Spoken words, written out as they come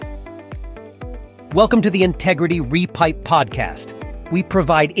Welcome to the Integrity Repipe podcast. We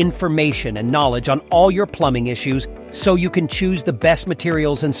provide information and knowledge on all your plumbing issues so you can choose the best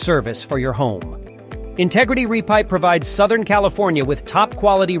materials and service for your home. Integrity Repipe provides Southern California with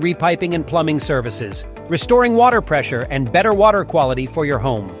top-quality repiping and plumbing services, restoring water pressure and better water quality for your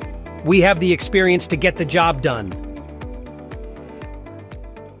home. We have the experience to get the job done.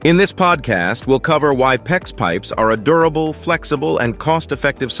 In this podcast, we'll cover why PEX pipes are a durable, flexible, and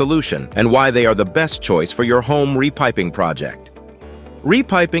cost-effective solution, and why they are the best choice for your home repiping project.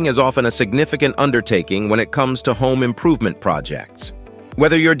 Repiping is often a significant undertaking when it comes to home improvement projects.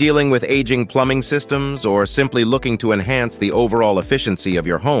 Whether you're dealing with aging plumbing systems or simply looking to enhance the overall efficiency of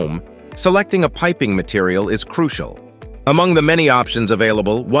your home, selecting a piping material is crucial. Among the many options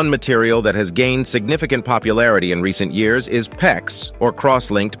available, one material that has gained significant popularity in recent years is PEX, or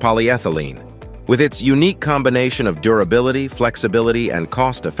cross-linked polyethylene. With its unique combination of durability, flexibility, and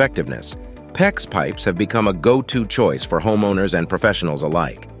cost-effectiveness, PEX pipes have become a go-to choice for homeowners and professionals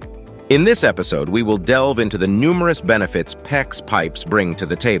alike. In this episode, we will delve into the numerous benefits PEX pipes bring to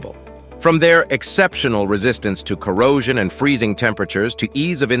the table. From their exceptional resistance to corrosion and freezing temperatures to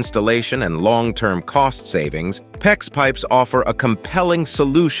ease of installation and long-term cost savings, PEX pipes offer a compelling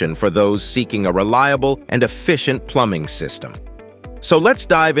solution for those seeking a reliable and efficient plumbing system. So let's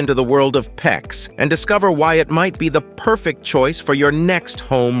dive into the world of PEX and discover why it might be the perfect choice for your next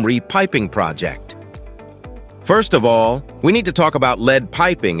home repiping project. First of all, we need to talk about lead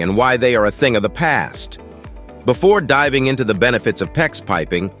piping and why they are a thing of the past. Before diving into the benefits of PEX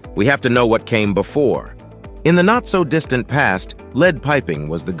piping, we have to know what came before. In the not-so-distant past, lead piping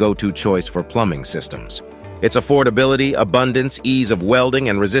was the go-to choice for plumbing systems. Its affordability, abundance, ease of welding,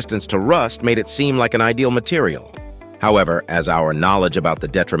 and resistance to rust made it seem like an ideal material. However, as our knowledge about the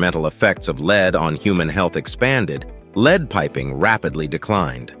detrimental effects of lead on human health expanded, lead piping rapidly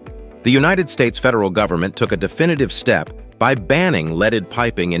declined. The United States federal government took a definitive step by banning leaded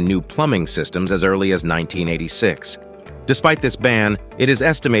piping in new plumbing systems as early as 1986. Despite this ban, it is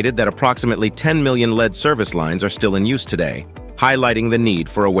estimated that approximately 10 million lead service lines are still in use today, highlighting the need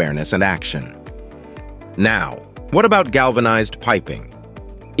for awareness and action. Now, what about galvanized piping?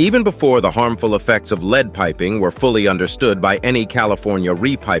 Even before the harmful effects of lead piping were fully understood by any California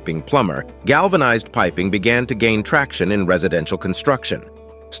repiping plumber, galvanized piping began to gain traction in residential construction.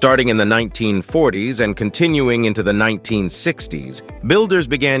 Starting in the 1940s and continuing into the 1960s, builders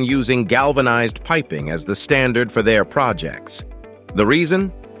began using galvanized piping as the standard for their projects. The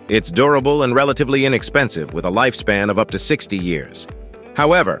reason? It's durable and relatively inexpensive, with a lifespan of up to 60 years.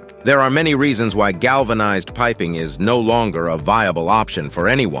 However, there are many reasons why galvanized piping is no longer a viable option for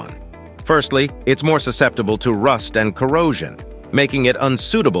anyone. Firstly, it's more susceptible to rust and corrosion, making it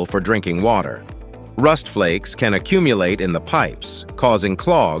unsuitable for drinking water. Rust flakes can accumulate in the pipes, causing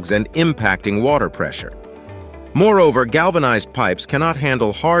clogs and impacting water pressure. Moreover, galvanized pipes cannot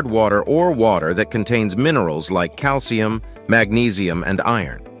handle hard water or water that contains minerals like calcium, magnesium, and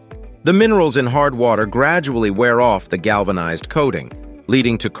iron. The minerals in hard water gradually wear off the galvanized coating,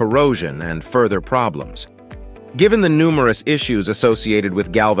 leading to corrosion and further problems. Given the numerous issues associated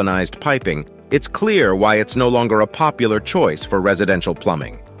with galvanized piping, it's clear why it's no longer a popular choice for residential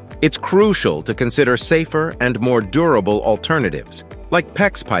plumbing. It's crucial to consider safer and more durable alternatives, like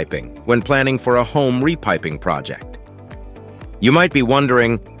PEX piping, when planning for a home repiping project. You might be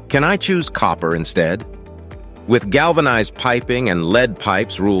wondering, can I choose copper instead? With galvanized piping and lead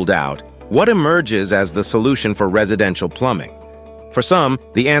pipes ruled out, what emerges as the solution for residential plumbing? For some,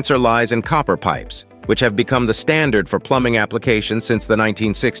 the answer lies in copper pipes, which have become the standard for plumbing applications since the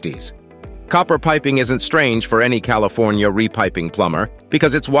 1960s. Copper piping isn't strange for any California repiping plumber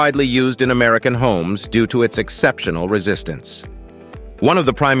because it's widely used in American homes due to its exceptional resistance. One of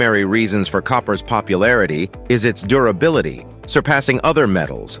the primary reasons for copper's popularity is its durability, surpassing other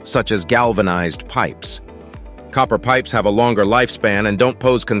metals such as galvanized pipes. Copper pipes have a longer lifespan and don't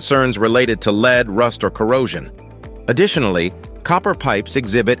pose concerns related to lead, rust, or corrosion. Additionally, copper pipes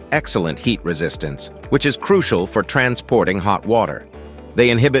exhibit excellent heat resistance, which is crucial for transporting hot water. They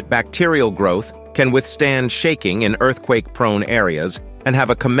inhibit bacterial growth, can withstand shaking in earthquake-prone areas, and have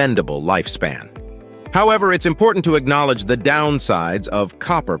a commendable lifespan. However, it's important to acknowledge the downsides of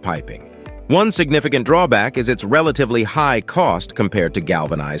copper piping. One significant drawback is its relatively high cost compared to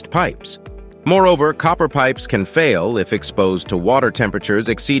galvanized pipes. Moreover, copper pipes can fail if exposed to water temperatures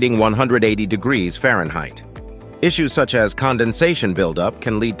exceeding 180 degrees Fahrenheit. Issues such as condensation buildup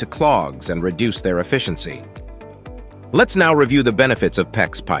can lead to clogs and reduce their efficiency. Let's now review the benefits of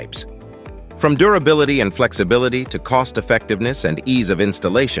PEX pipes. From durability and flexibility to cost-effectiveness and ease of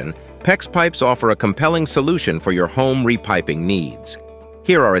installation, PEX pipes offer a compelling solution for your home repiping needs.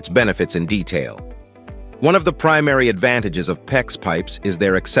 Here are its benefits in detail. One of the primary advantages of PEX pipes is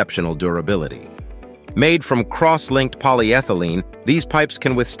their exceptional durability. Made from cross-linked polyethylene, these pipes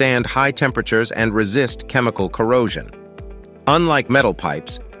can withstand high temperatures and resist chemical corrosion. Unlike metal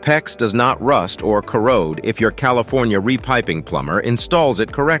pipes, PEX does not rust or corrode if your California repiping plumber installs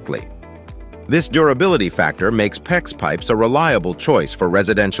it correctly. This durability factor makes PEX pipes a reliable choice for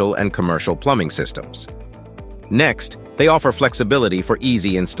residential and commercial plumbing systems. Next, they offer flexibility for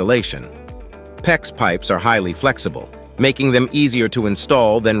easy installation. PEX pipes are highly flexible, making them easier to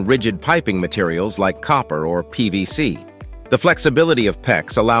install than rigid piping materials like copper or PVC. The flexibility of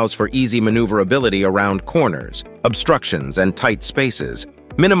PEX allows for easy maneuverability around corners, obstructions, and tight spaces,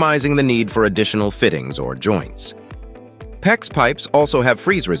 minimizing the need for additional fittings or joints. PEX pipes also have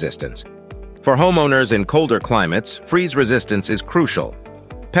freeze resistance. For homeowners in colder climates, freeze resistance is crucial.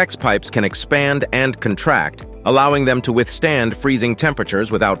 PEX pipes can expand and contract, allowing them to withstand freezing temperatures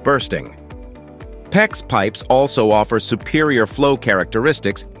without bursting. PEX pipes also offer superior flow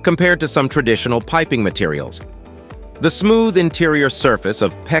characteristics compared to some traditional piping materials. The smooth interior surface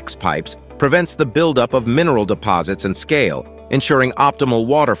of PEX pipes prevents the buildup of mineral deposits and scale, ensuring optimal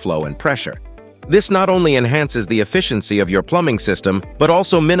water flow and pressure. This not only enhances the efficiency of your plumbing system, but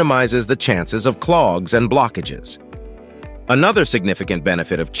also minimizes the chances of clogs and blockages. Another significant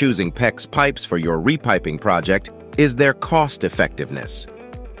benefit of choosing PEX pipes for your repiping project is their cost-effectiveness.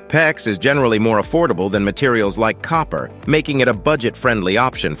 PEX is generally more affordable than materials like copper, making it a budget-friendly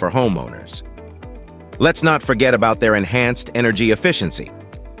option for homeowners. Let's not forget about their enhanced energy efficiency.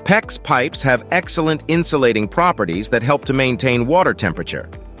 PEX pipes have excellent insulating properties that help to maintain water temperature.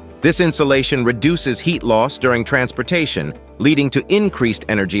 This insulation reduces heat loss during transportation, leading to increased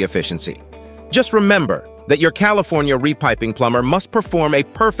energy efficiency. Just remember that your California repiping plumber must perform a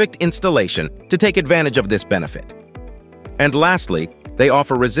perfect installation to take advantage of this benefit. And lastly, they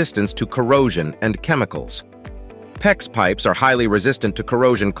offer resistance to corrosion and chemicals. PEX pipes are highly resistant to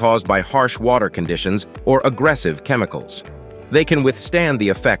corrosion caused by harsh water conditions or aggressive chemicals. They can withstand the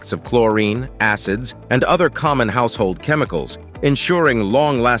effects of chlorine, acids, and other common household chemicals, ensuring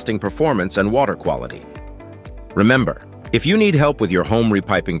long-lasting performance and water quality. Remember, if you need help with your home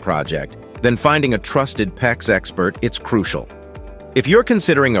repiping project, then finding a trusted PEX expert is crucial. If you're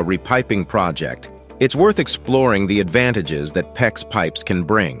considering a repiping project, it's worth exploring the advantages that PEX pipes can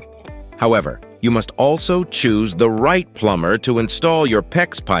bring. However, you must also choose the right plumber to install your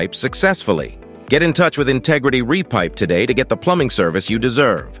PEX pipes successfully. Get in touch with Integrity Repipe today to get the plumbing service you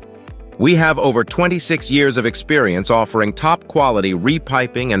deserve. We have over 26 years of experience offering top-quality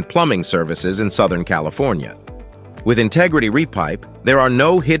repiping and plumbing services in Southern California. With Integrity Repipe, there are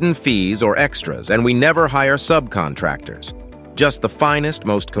no hidden fees or extras, and we never hire subcontractors. Just the finest,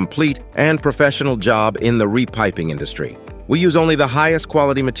 most complete, and professional job in the repiping industry. We use only the highest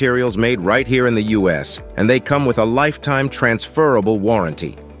quality materials made right here in the U.S., and they come with a lifetime transferable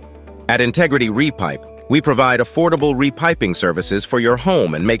warranty. At Integrity Repipe, we provide affordable repiping services for your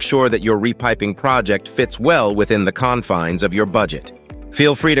home and make sure that your repiping project fits well within the confines of your budget.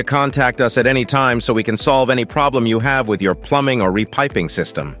 Feel free to contact us at any time so we can solve any problem you have with your plumbing or repiping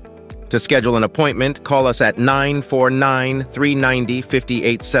system. To schedule an appointment, call us at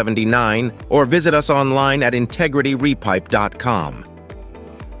 949-390-5879 or visit us online at integrityrepipe.com.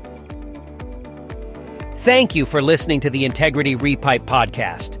 Thank you for listening to the Integrity Repipe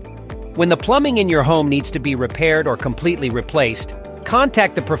podcast. When the plumbing in your home needs to be repaired or completely replaced,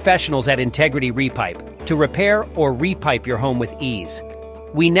 contact the professionals at Integrity Repipe to repair or repipe your home with ease.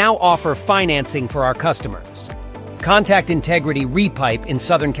 We now offer financing for our customers. Contact Integrity Repipe in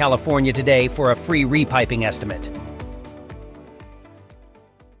Southern California today for a free repiping estimate.